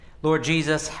Lord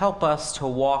Jesus, help us to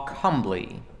walk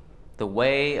humbly the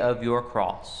way of your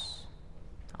cross.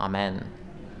 Amen.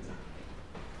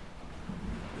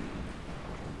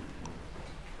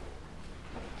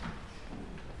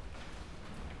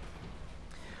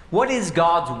 What is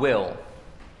God's will?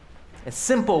 A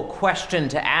simple question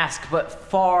to ask, but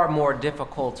far more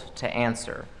difficult to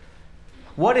answer.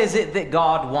 What is it that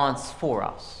God wants for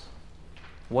us?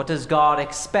 What does God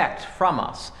expect from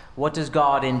us? What does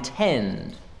God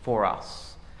intend for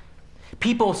us?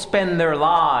 People spend their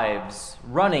lives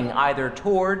running either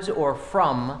towards or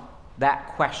from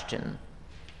that question.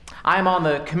 I'm on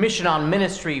the Commission on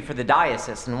Ministry for the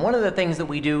diocese, and one of the things that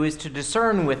we do is to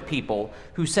discern with people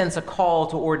who sense a call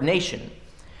to ordination.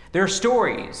 Their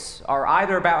stories are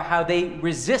either about how they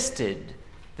resisted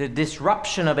the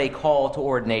disruption of a call to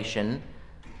ordination,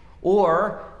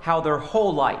 or how their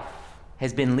whole life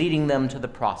has been leading them to the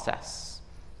process.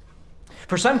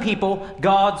 For some people,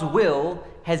 God's will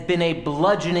has been a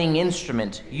bludgeoning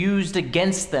instrument used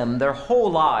against them their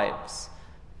whole lives,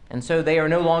 and so they are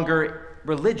no longer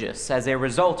religious as a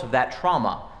result of that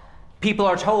trauma. People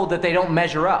are told that they don't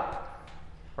measure up,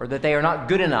 or that they are not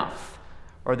good enough,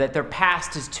 or that their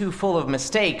past is too full of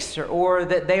mistakes, or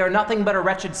that they are nothing but a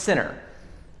wretched sinner,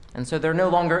 and so they're no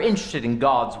longer interested in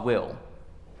God's will.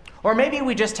 Or maybe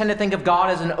we just tend to think of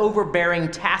God as an overbearing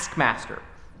taskmaster,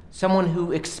 someone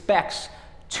who expects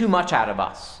too much out of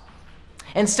us.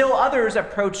 And still others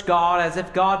approach God as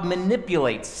if God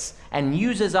manipulates and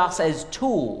uses us as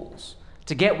tools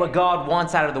to get what God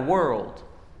wants out of the world,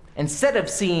 instead of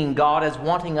seeing God as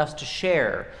wanting us to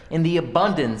share in the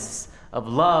abundance of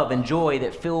love and joy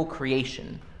that fill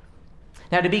creation.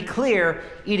 Now, to be clear,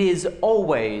 it is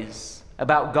always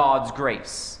about God's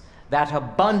grace, that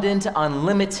abundant,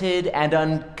 unlimited, and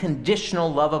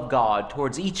unconditional love of God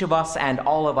towards each of us and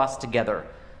all of us together.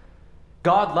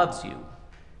 God loves you,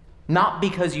 not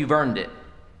because you've earned it,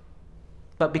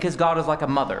 but because God is like a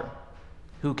mother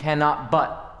who cannot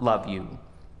but love you.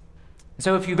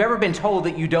 So if you've ever been told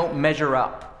that you don't measure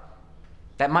up,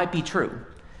 that might be true,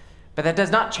 but that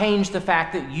does not change the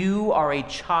fact that you are a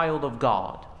child of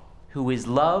God who is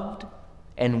loved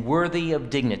and worthy of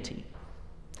dignity.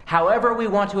 However we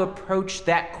want to approach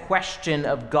that question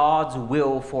of God's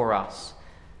will for us,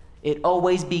 it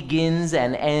always begins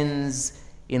and ends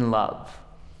in love.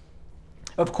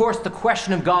 Of course, the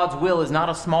question of God's will is not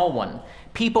a small one.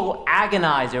 People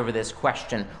agonize over this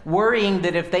question, worrying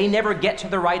that if they never get to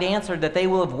the right answer, that they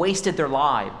will have wasted their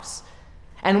lives.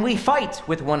 And we fight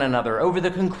with one another over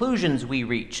the conclusions we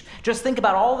reach. Just think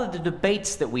about all of the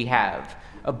debates that we have: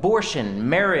 abortion,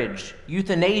 marriage,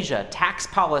 euthanasia, tax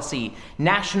policy,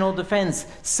 national defense,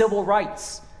 civil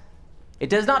rights. It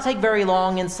does not take very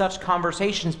long in such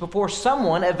conversations before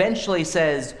someone eventually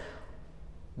says,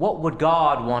 "What would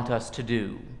God want us to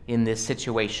do in this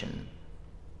situation?"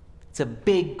 It's a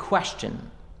big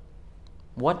question.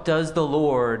 What does the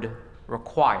Lord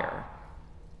require?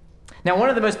 Now, one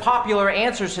of the most popular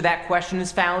answers to that question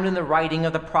is found in the writing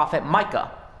of the prophet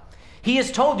Micah. He has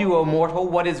told you, O mortal,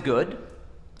 what is good.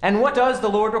 And what does the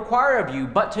Lord require of you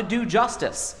but to do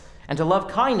justice, and to love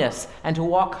kindness, and to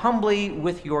walk humbly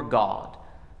with your God?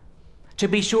 To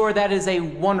be sure, that is a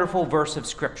wonderful verse of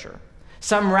Scripture.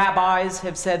 Some rabbis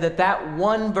have said that that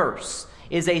one verse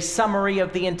is a summary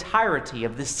of the entirety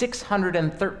of the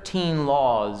 613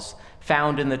 laws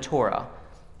found in the Torah.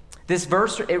 This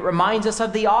verse, it reminds us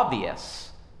of the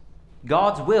obvious.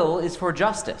 God's will is for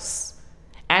justice,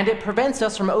 and it prevents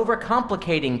us from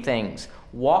overcomplicating things.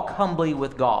 Walk humbly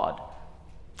with God.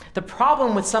 The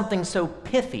problem with something so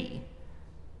pithy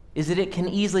is that it can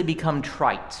easily become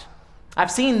trite.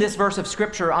 I've seen this verse of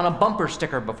Scripture on a bumper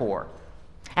sticker before.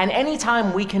 And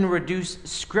anytime we can reduce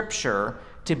Scripture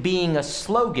to being a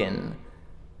slogan,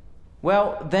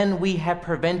 well, then we have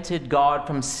prevented God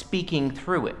from speaking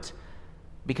through it,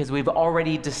 because we've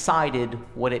already decided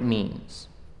what it means.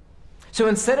 So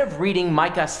instead of reading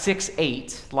Micah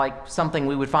 6:8 like something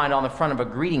we would find on the front of a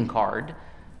greeting card,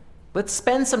 let's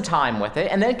spend some time with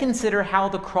it and then consider how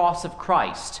the cross of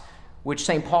Christ, which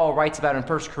St. Paul writes about in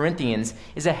 1 Corinthians,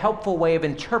 is a helpful way of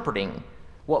interpreting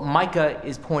what Micah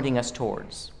is pointing us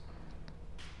towards.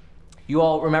 You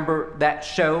all remember that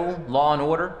show, Law and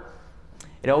Order?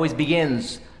 It always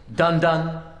begins, dun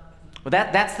dun. Well,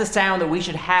 that's the sound that we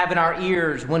should have in our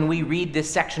ears when we read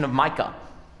this section of Micah.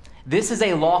 This is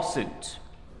a lawsuit.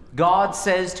 God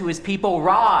says to his people,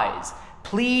 "Rise,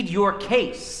 plead your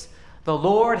case. The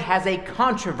Lord has a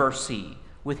controversy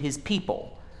with his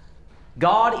people."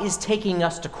 God is taking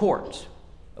us to court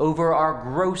over our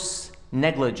gross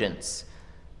negligence.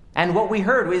 And what we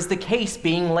heard is the case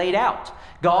being laid out.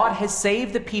 God has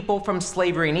saved the people from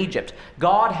slavery in Egypt.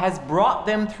 God has brought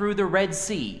them through the Red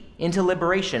Sea into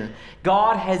liberation.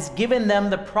 God has given them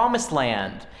the promised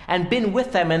land and been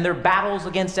with them in their battles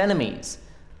against enemies.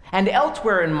 And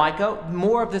elsewhere in Micah,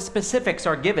 more of the specifics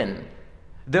are given.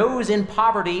 Those in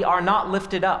poverty are not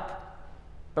lifted up,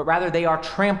 but rather they are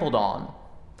trampled on.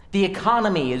 The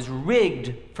economy is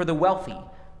rigged for the wealthy.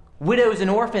 Widows and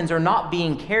orphans are not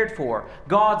being cared for.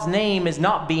 God's name is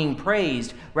not being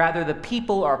praised. Rather, the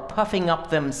people are puffing up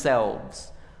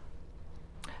themselves.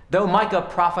 Though Micah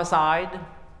prophesied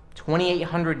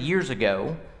 2,800 years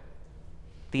ago,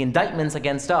 the indictments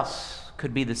against us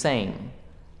could be the same.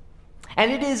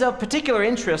 And it is of particular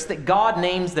interest that God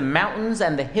names the mountains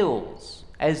and the hills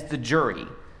as the jury.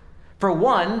 For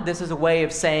one, this is a way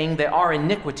of saying that our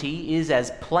iniquity is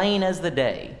as plain as the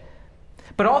day.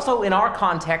 But also in our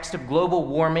context of global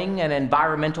warming and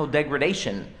environmental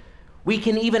degradation, we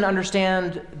can even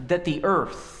understand that the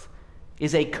earth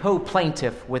is a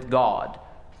co-plaintiff with God.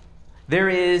 There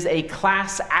is a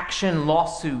class action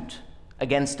lawsuit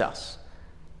against us.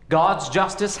 God's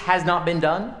justice has not been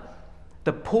done.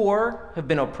 The poor have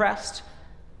been oppressed.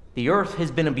 The earth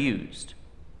has been abused.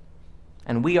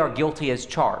 And we are guilty as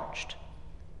charged.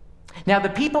 Now, the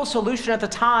people's solution at the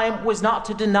time was not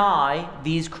to deny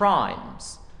these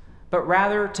crimes, but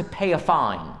rather to pay a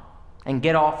fine and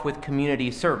get off with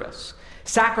community service.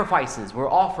 Sacrifices were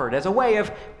offered as a way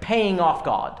of paying off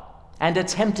God and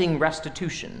attempting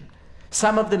restitution.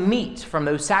 Some of the meat from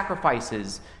those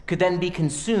sacrifices could then be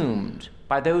consumed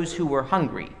by those who were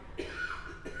hungry.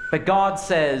 But God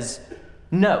says,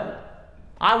 no,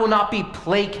 I will not be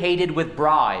placated with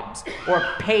bribes or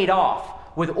paid off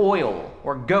with oil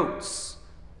or goats.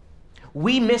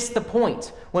 We miss the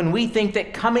point when we think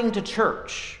that coming to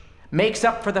church makes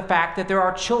up for the fact that there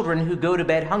are children who go to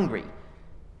bed hungry.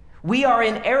 We are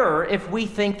in error if we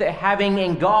think that having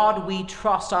in God we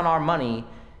trust on our money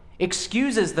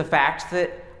excuses the fact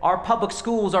that our public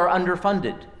schools are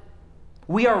underfunded.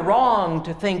 We are wrong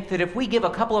to think that if we give a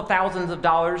couple of thousands of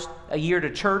dollars a year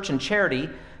to church and charity,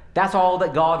 that's all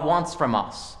that God wants from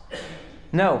us.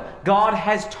 No, God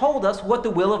has told us what the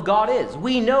will of God is.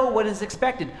 We know what is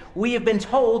expected. We have been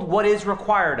told what is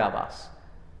required of us.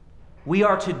 We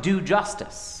are to do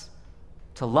justice,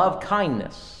 to love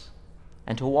kindness,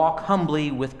 and to walk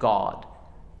humbly with God.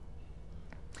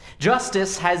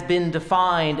 Justice has been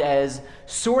defined as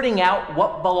sorting out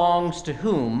what belongs to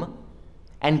whom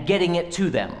and getting it to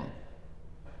them.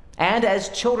 And as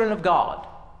children of God,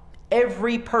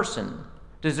 every person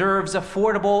deserves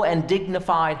affordable and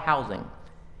dignified housing.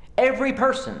 Every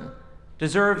person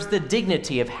deserves the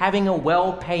dignity of having a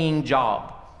well-paying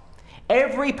job.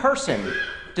 Every person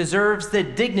deserves the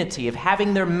dignity of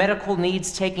having their medical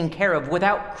needs taken care of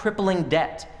without crippling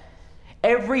debt.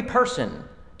 Every person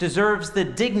deserves the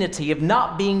dignity of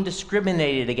not being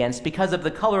discriminated against because of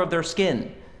the color of their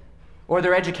skin, or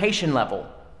their education level,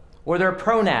 or their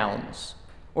pronouns,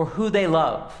 or who they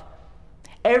love.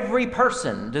 Every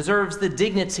person deserves the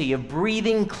dignity of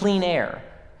breathing clean air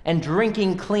and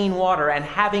drinking clean water and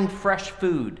having fresh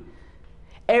food.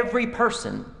 Every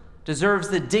person deserves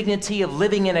the dignity of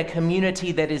living in a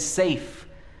community that is safe,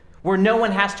 where no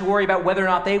one has to worry about whether or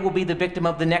not they will be the victim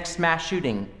of the next mass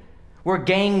shooting, where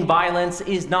gang violence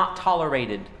is not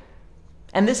tolerated.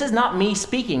 And this is not me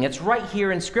speaking, it's right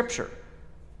here in Scripture.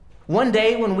 One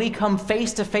day when we come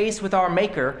face to face with our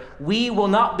Maker, we will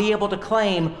not be able to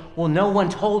claim, well, no one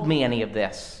told me any of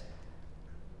this.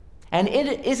 And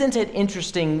isn't it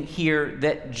interesting here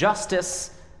that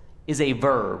justice is a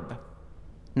verb,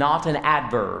 not an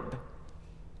adverb,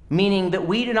 meaning that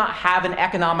we do not have an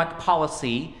economic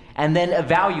policy and then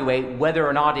evaluate whether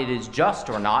or not it is just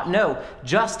or not. No,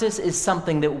 justice is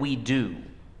something that we do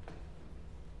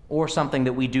or something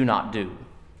that we do not do.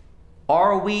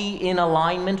 Are we in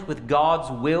alignment with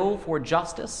God's will for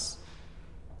justice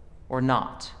or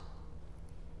not?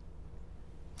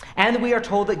 And we are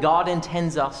told that God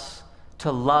intends us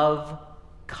to love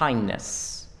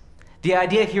kindness. The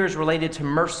idea here is related to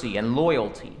mercy and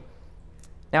loyalty.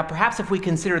 Now, perhaps if we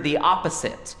consider the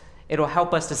opposite, it'll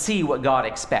help us to see what God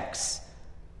expects.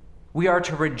 We are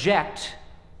to reject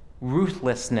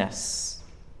ruthlessness.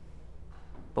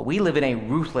 But we live in a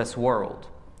ruthless world.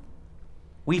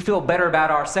 We feel better about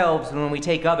ourselves when we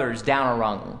take others down a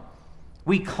rung.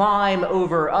 We climb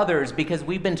over others because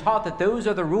we've been taught that those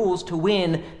are the rules to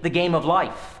win the game of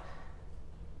life.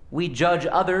 We judge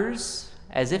others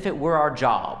as if it were our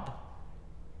job.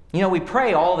 You know, we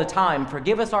pray all the time,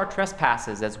 forgive us our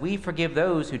trespasses as we forgive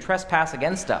those who trespass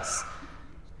against us.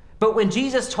 But when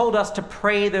Jesus told us to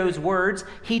pray those words,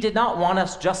 he did not want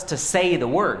us just to say the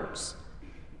words.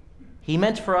 He He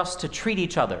meant for us to treat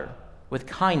each other with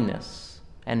kindness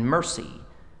and mercy,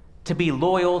 to be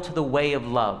loyal to the way of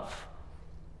love.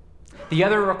 The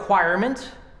other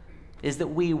requirement is that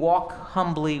we walk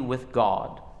humbly with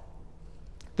God.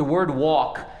 The word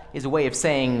walk is a way of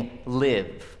saying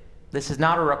live. This is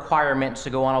not a requirement to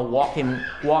go on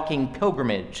a walking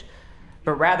pilgrimage,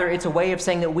 but rather it's a way of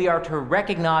saying that we are to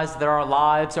recognize that our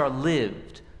lives are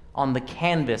lived on the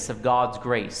canvas of God's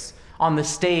grace, on the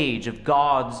stage of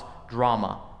God's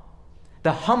drama.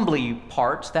 The humbly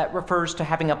part, that refers to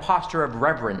having a posture of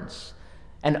reverence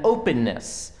and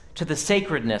openness to the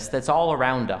sacredness that's all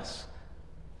around us.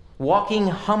 Walking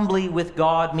humbly with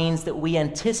God means that we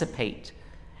anticipate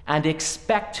and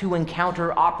expect to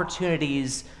encounter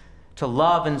opportunities to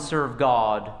love and serve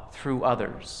God through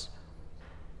others.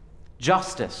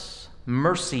 Justice,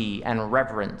 mercy, and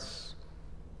reverence.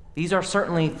 These are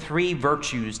certainly three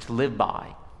virtues to live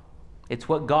by. It's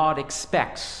what God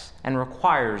expects and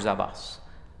requires of us.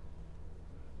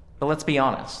 But let's be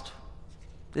honest,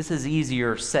 this is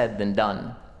easier said than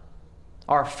done.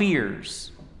 Our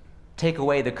fears take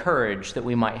away the courage that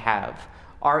we might have.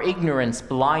 Our ignorance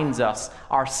blinds us.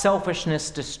 Our selfishness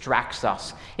distracts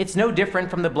us. It's no different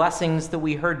from the blessings that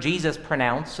we heard Jesus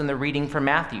pronounce in the reading from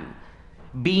Matthew.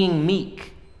 Being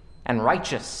meek and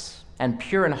righteous and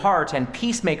pure in heart and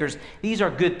peacemakers, these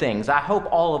are good things. I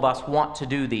hope all of us want to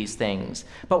do these things.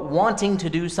 But wanting to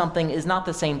do something is not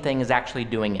the same thing as actually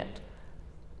doing it.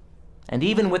 And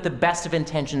even with the best of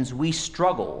intentions, we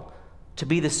struggle to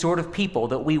be the sort of people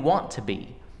that we want to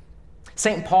be.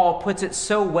 St. Paul puts it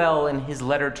so well in his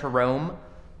letter to Rome.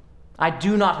 I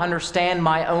do not understand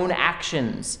my own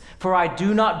actions, for I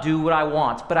do not do what I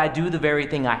want, but I do the very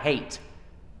thing I hate.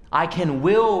 I can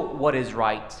will what is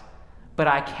right, but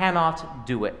I cannot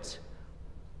do it.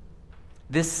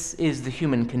 This is the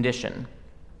human condition.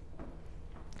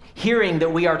 Hearing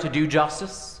that we are to do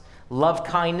justice, love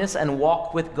kindness, and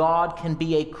walk with God can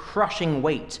be a crushing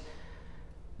weight,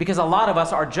 because a lot of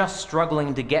us are just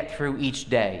struggling to get through each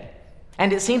day.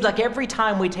 And it seems like every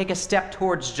time we take a step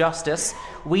towards justice,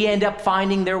 we end up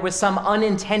finding there was some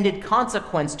unintended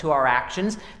consequence to our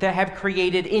actions that have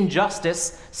created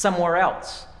injustice somewhere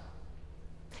else.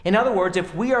 In other words,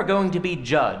 if we are going to be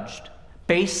judged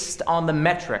based on the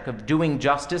metric of doing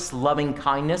justice, loving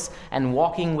kindness, and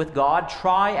walking with God,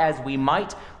 try as we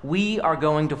might, we are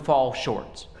going to fall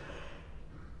short.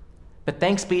 But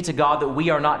thanks be to God that we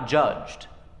are not judged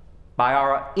by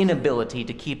our inability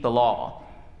to keep the law,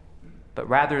 but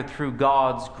rather through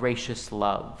God's gracious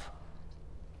love.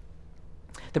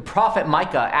 The prophet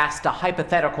Micah asked a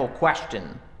hypothetical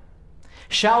question.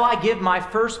 Shall I give my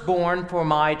firstborn for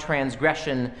my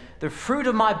transgression, the fruit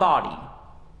of my body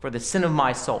for the sin of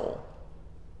my soul?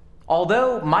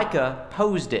 Although Micah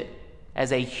posed it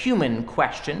as a human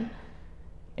question,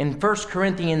 in 1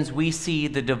 Corinthians we see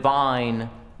the divine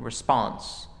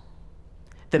response.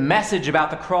 The message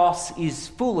about the cross is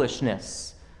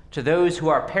foolishness to those who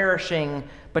are perishing,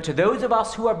 but to those of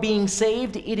us who are being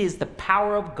saved, it is the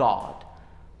power of God.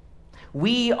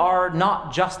 We are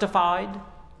not justified,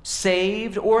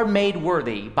 saved, or made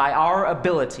worthy by our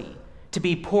ability to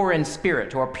be poor in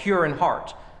spirit or pure in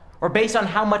heart, or based on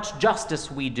how much justice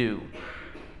we do,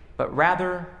 but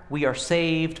rather we are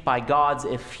saved by God's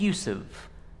effusive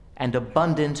and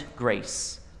abundant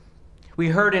grace. We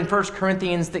heard in 1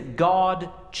 Corinthians that God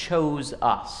chose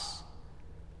us,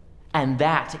 and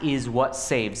that is what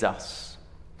saves us.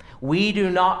 We do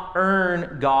not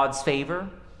earn God's favor.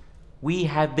 We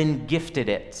have been gifted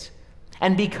it.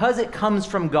 And because it comes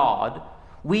from God,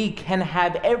 we can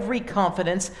have every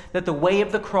confidence that the way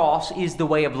of the cross is the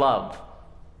way of love,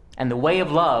 and the way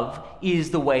of love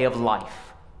is the way of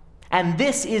life. And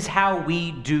this is how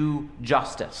we do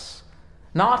justice,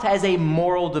 not as a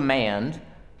moral demand,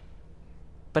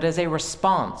 but as a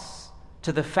response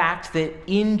to the fact that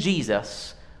in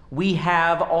Jesus we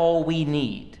have all we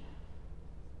need,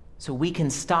 so we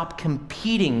can stop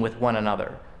competing with one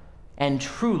another and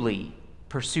truly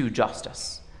pursue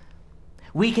justice.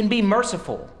 We can be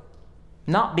merciful,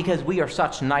 not because we are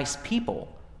such nice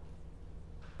people,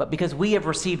 but because we have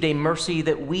received a mercy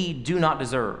that we do not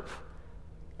deserve.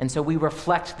 And so we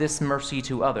reflect this mercy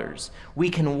to others. We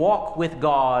can walk with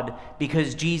God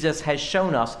because Jesus has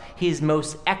shown us his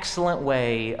most excellent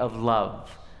way of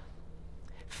love.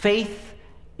 Faith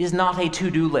is not a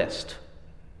to-do list,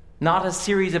 not a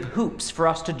series of hoops for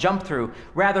us to jump through.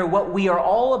 Rather, what we are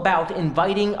all about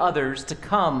inviting others to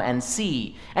come and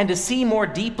to see more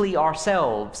deeply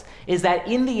ourselves, is that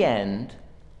in the end,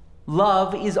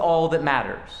 love is all that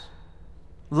matters.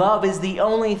 Love is the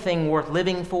only thing worth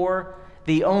living for,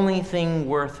 the only thing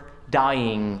worth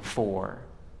dying for.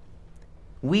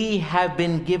 We have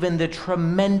been given the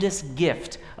tremendous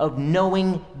gift of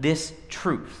knowing this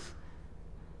truth.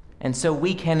 And so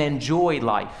we can enjoy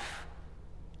life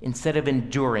instead of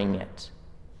enduring it.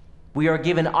 We are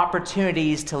given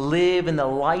opportunities to live in the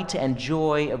light and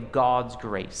joy of God's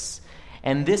grace.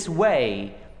 And this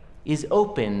way is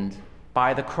opened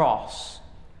by the cross,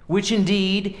 which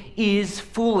indeed is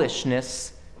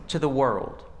foolishness to the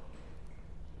world.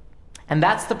 And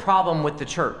that's the problem with the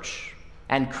church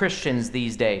and Christians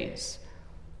these days.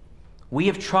 We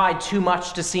have tried too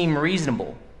much to seem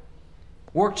reasonable,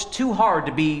 worked too hard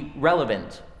to be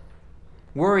relevant,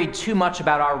 worried too much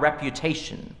about our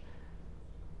reputation.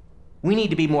 We need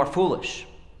to be more foolish.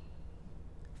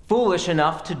 Foolish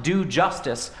enough to do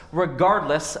justice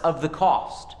regardless of the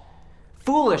cost.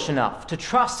 Foolish enough to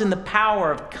trust in the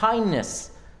power of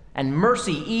kindness and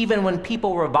mercy even when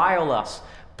people revile us,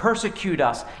 persecute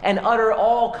us, and utter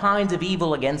all kinds of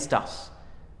evil against us.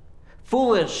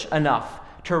 Foolish enough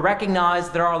to recognize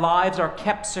that our lives are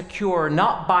kept secure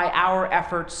not by our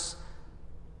efforts,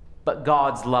 but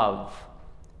God's love.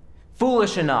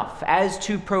 Foolish enough as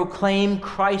to proclaim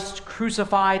Christ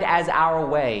crucified as our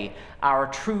way, our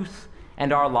truth,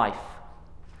 and our life.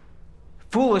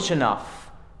 Foolish enough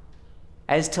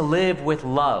as to live with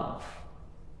love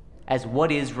as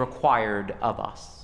what is required of us.